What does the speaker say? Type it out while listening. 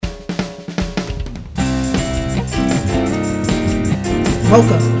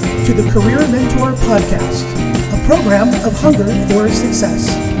Welcome to the Career Mentor Podcast, a program of Hunger for Success,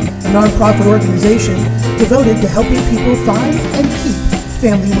 a nonprofit organization devoted to helping people find and keep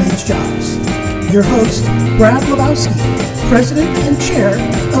family wage jobs. Your host, Brad Lebowski, President and Chair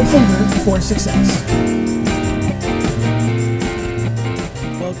of Hunger for Success.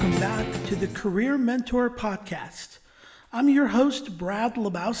 Welcome back to the Career Mentor Podcast. I'm your host, Brad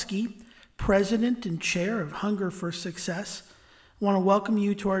Lebowski, President and Chair of Hunger for Success. I want to welcome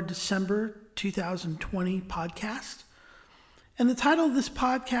you to our December 2020 podcast. And the title of this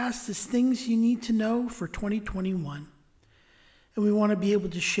podcast is Things You Need to Know for 2021. And we want to be able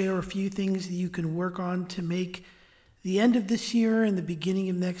to share a few things that you can work on to make the end of this year and the beginning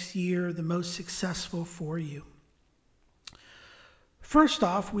of next year the most successful for you. First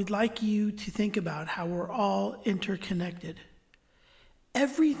off, we'd like you to think about how we're all interconnected.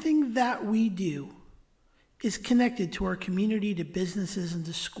 Everything that we do is connected to our community, to businesses, and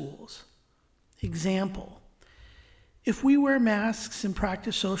to schools. Example, if we wear masks and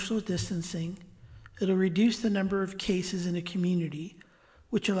practice social distancing, it'll reduce the number of cases in a community,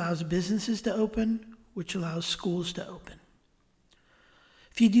 which allows businesses to open, which allows schools to open.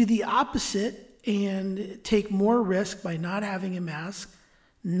 If you do the opposite and take more risk by not having a mask,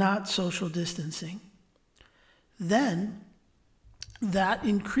 not social distancing, then that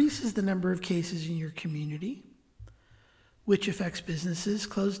increases the number of cases in your community, which affects businesses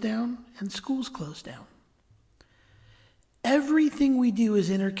close down and schools close down. Everything we do is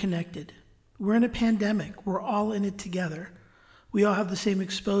interconnected. We're in a pandemic. We're all in it together. We all have the same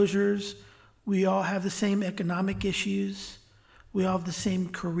exposures. We all have the same economic issues. We all have the same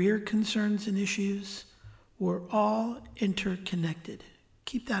career concerns and issues. We're all interconnected.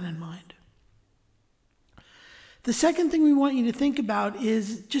 Keep that in mind. The second thing we want you to think about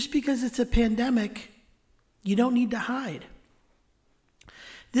is just because it's a pandemic, you don't need to hide.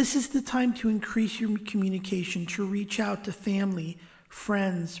 This is the time to increase your communication, to reach out to family,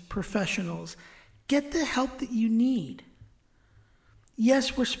 friends, professionals. Get the help that you need.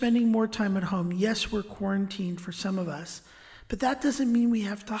 Yes, we're spending more time at home. Yes, we're quarantined for some of us. But that doesn't mean we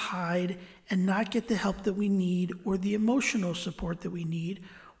have to hide and not get the help that we need or the emotional support that we need.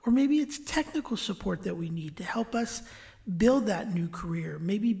 Or maybe it's technical support that we need to help us build that new career,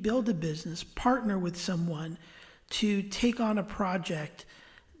 maybe build a business, partner with someone to take on a project,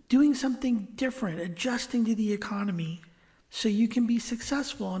 doing something different, adjusting to the economy so you can be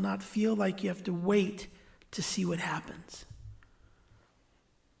successful and not feel like you have to wait to see what happens.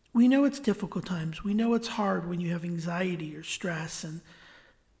 We know it's difficult times. We know it's hard when you have anxiety or stress and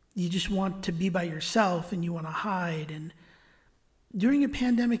you just want to be by yourself and you want to hide. And during a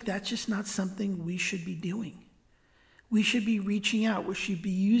pandemic, that's just not something we should be doing. We should be reaching out. We should be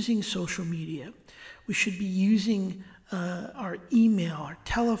using social media. We should be using our email, our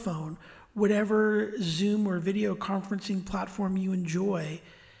telephone, whatever Zoom or video conferencing platform you enjoy.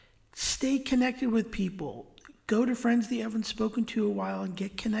 Stay connected with people. Go to friends that you haven't spoken to in a while and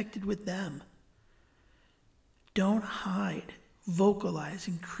get connected with them. Don't hide. Vocalize.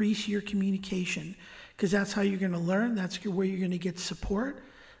 Increase your communication. Because that's how you're going to learn. That's where you're going to get support.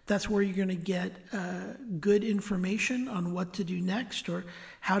 That's where you're going to get good information on what to do next or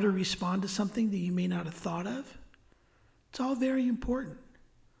how to respond to something that you may not have thought of. It's all very important.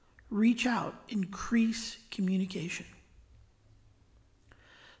 Reach out. Increase communication.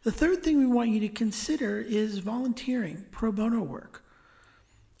 The third thing we want you to consider is volunteering, pro bono work.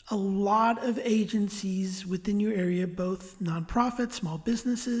 A lot of agencies within your area, both nonprofits, small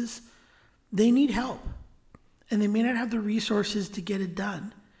businesses, they need help, and they may not have the resources to get it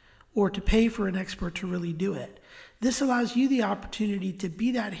done or to pay for an expert to really do it. This allows you the opportunity to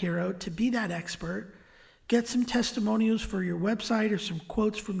be that hero, to be that expert, get some testimonials for your website or some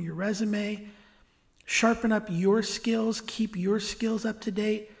quotes from your resume, sharpen up your skills, keep your skills up to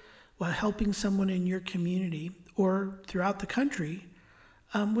date while helping someone in your community or throughout the country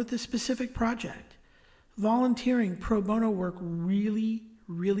with a specific project. Volunteering, pro bono work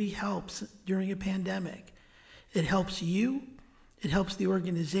really helps during a pandemic. It helps you, it helps the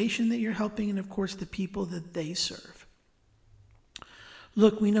organization that you're helping, and of course the people that they serve.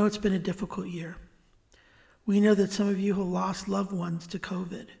 Look, we know it's been a difficult year. We know that some of you have lost loved ones to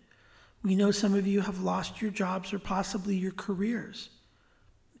COVID. We know some of you have lost your jobs or possibly your careers,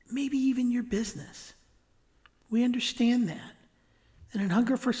 maybe even your business. We understand that. And in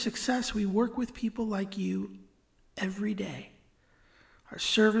Hunger for Success, we work with people like you every day. Our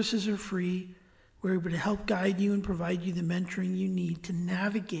services are free. We're able to help guide you and provide you the mentoring you need to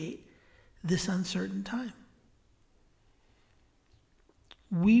navigate this uncertain time.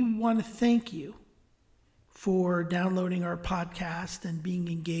 We want to thank you for downloading our podcast and being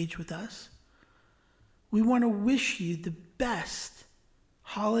engaged with us. We want to wish you the best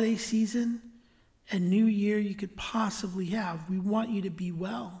holiday season and new year you could possibly have. We want you to be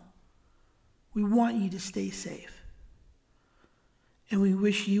well. We want you to stay safe. And we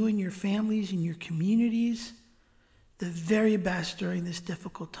wish you and your families and your communities the very best during this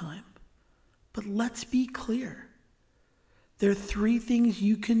difficult time. But let's be clear. There are 3 things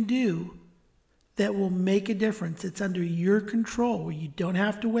you can do that will make a difference. It's under your control, where you don't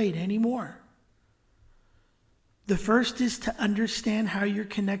have to wait anymore. The first is to understand how you're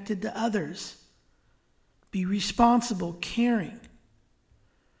connected to others. Be responsible, caring.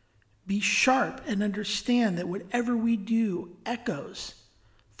 Be sharp and understand that whatever we do echoes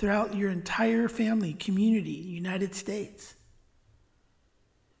throughout your entire family, community, United States.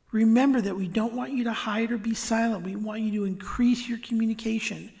 Remember that we don't want you to hide or be silent. We want you to increase your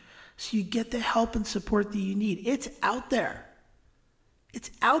communication so you get the help and support that you need. It's out there.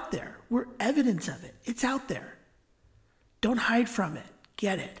 It's out there. We're evidence of it. It's out there. Don't hide from it.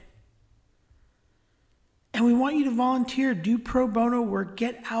 Get it. And we want you to volunteer, do pro bono work,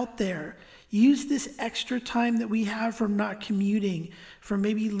 get out there. Use this extra time that we have from not commuting, from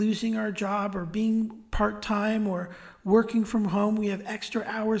maybe losing our job or being part-time or working from home. We have extra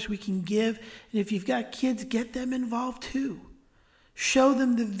hours we can give. And if you've got kids, get them involved too. Show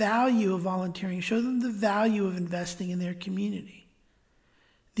them the value of volunteering. Show them the value of investing in their community.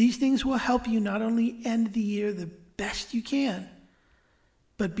 These things will help you not only end the year the best you can,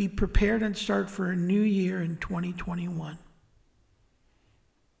 but be prepared and start for a new year in 2021.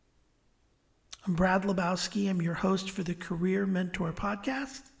 I'm Brad Lebowski. I'm your host for the Career Mentor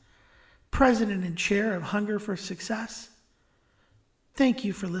Podcast, President and Chair of Hunger for Success. Thank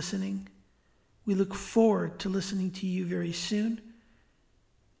you for listening. We look forward to listening to you very soon,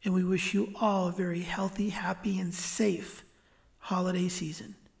 and we wish you all a very healthy, happy, and safe holiday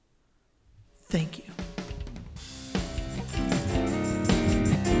season. Thank you.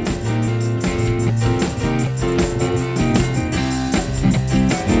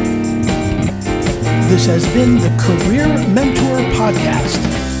 This has been the Career Mentor Podcast,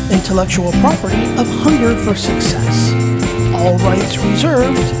 intellectual property of Hunger for Success. All rights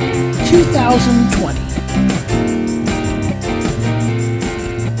reserved, 2020.